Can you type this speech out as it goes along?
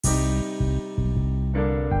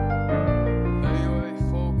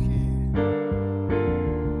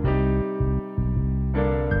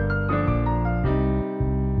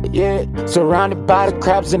Surrounded by the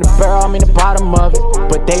crabs in the barrel, I'm in the bottom of it.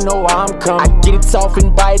 But they know why I'm coming. I get it soft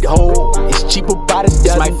and bite whole. It's cheaper by the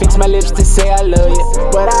dozen. Might fix my lips to say I love you,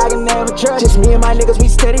 but I can never trust. Just me and my niggas, we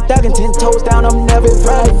steady thuggin', 10 toes down, I'm never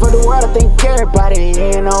running. For the world, I think everybody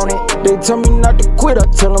in on it. They tell me not to quit, I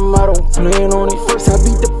tell them I don't plan on it. First I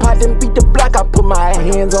beat the pot, then beat the block, I put my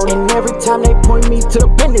hands on it. And every time they point me to the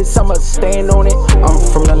business, I'ma stand on it. I'm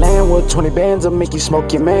from the land where 20 bands will make you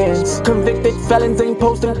smoke your mans. Convicted felons ain't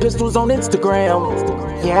posting pistols on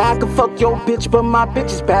Instagram. Yeah, I can fuck your bitch, but my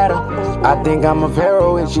bitch is better. I think I'm a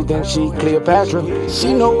pharaoh and she thinks she Cleopatra.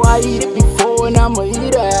 She know I eat it before and I'ma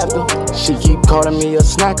eat her after. She keep calling me a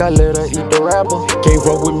snack, I let her eat the rapper. Can't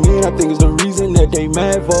fuck with me and I think it's the reason that they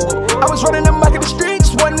mad for. I was running them back in the street,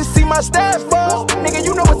 just wanting to see my staff fall. Nigga,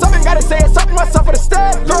 you know what's up and gotta say it's something myself for the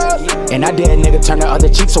staff, bro. And I did a nigga turn the other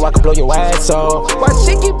cheek so I could blow your ass off. Why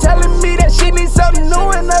she keep telling me that she needs something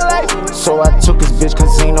new in her life? So I took his bitch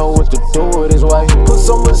cause he know what to do with his wife. Put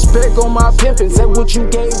some respect on my pimp and said what you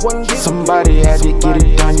gave one gift. Somebody had to get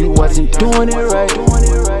it done, you wasn't doing it right.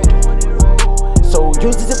 So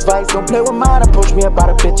use this advice, don't play with mine. Approach me about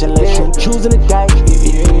a bitch unless you choosing to die.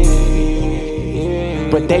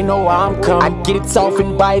 But they know why I'm coming. I get it soft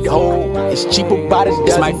and bite whole. It's cheaper by the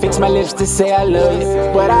dozen. Might fix my lips to say I love you,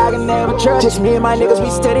 but I can never trust. Just me and my niggas,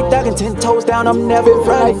 we steady thuggin', 10 toes down, I'm never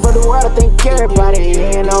running. For the world, I think everybody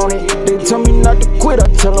in on it. They tell me not to quit, I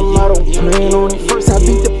tell them I don't plan on it. First I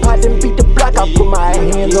beat the pot, then beat the block, I put my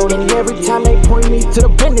hands on it. And every time they point me to the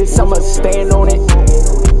business, I'ma stand on it.